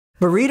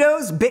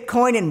Burritos,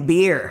 Bitcoin, and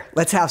beer.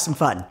 Let's have some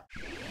fun.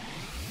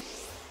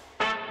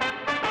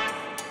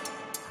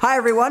 Hi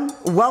everyone,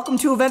 welcome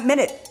to Event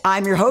Minute.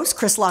 I'm your host,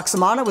 Chris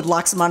Laxamana with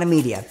Laxamana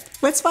Media.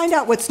 Let's find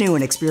out what's new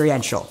in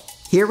Experiential.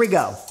 Here we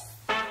go.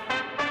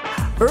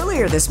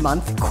 Earlier this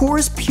month,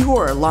 Coors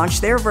Pure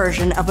launched their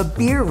version of a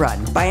beer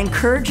run by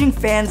encouraging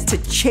fans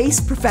to chase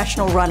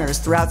professional runners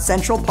throughout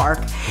Central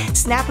Park,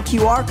 snap a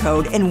QR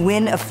code, and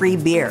win a free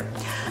beer.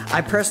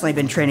 I've personally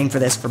been training for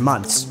this for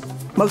months,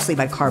 mostly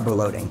by carbo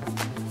loading.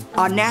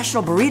 On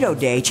National Burrito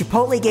Day,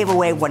 Chipotle gave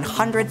away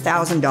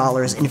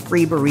 $100,000 in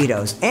free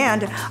burritos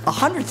and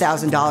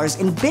 $100,000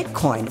 in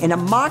Bitcoin in a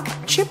mock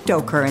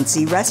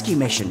cryptocurrency rescue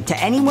mission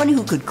to anyone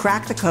who could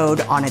crack the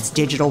code on its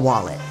digital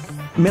wallet.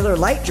 Miller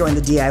Lite joined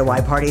the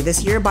DIY party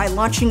this year by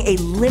launching a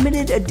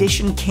limited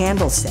edition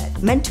candle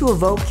set meant to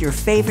evoke your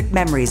favorite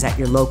memories at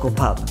your local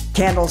pub.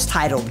 Candles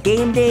titled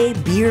Game Day,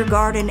 Beer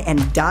Garden,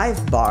 and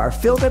Dive Bar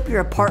filled up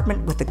your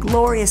apartment with the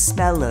glorious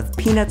smell of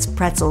peanuts,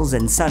 pretzels,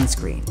 and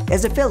sunscreen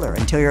as a filler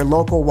until your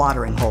local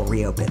watering hole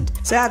reopened.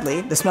 Sadly,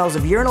 the smells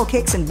of urinal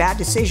kicks and bad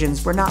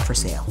decisions were not for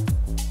sale.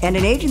 And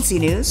in agency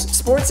news,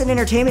 sports and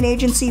entertainment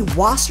agency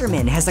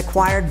Wasserman has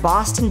acquired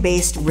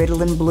Boston-based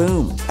Riddle &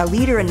 Bloom, a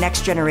leader in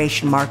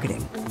next-generation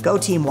marketing. Go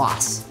Team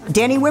Was.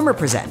 Danny Wimmer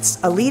Presents,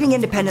 a leading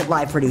independent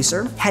live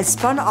producer, has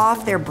spun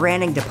off their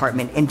branding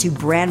department into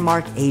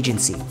Brandmark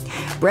Agency.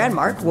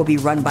 Brandmark will be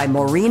run by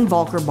Maureen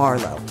Volker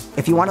Barlow.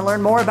 If you want to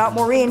learn more about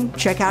Maureen,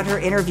 check out her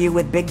interview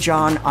with Big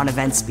John on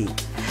EventSpeak.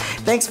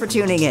 Thanks for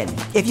tuning in.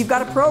 If you've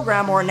got a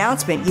program or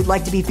announcement you'd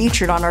like to be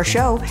featured on our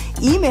show,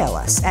 email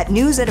us at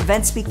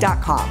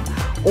news@eventspeak.com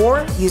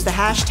or use the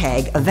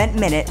hashtag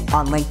EventMinute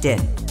on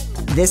LinkedIn.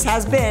 This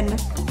has been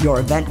your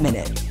Event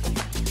Minute.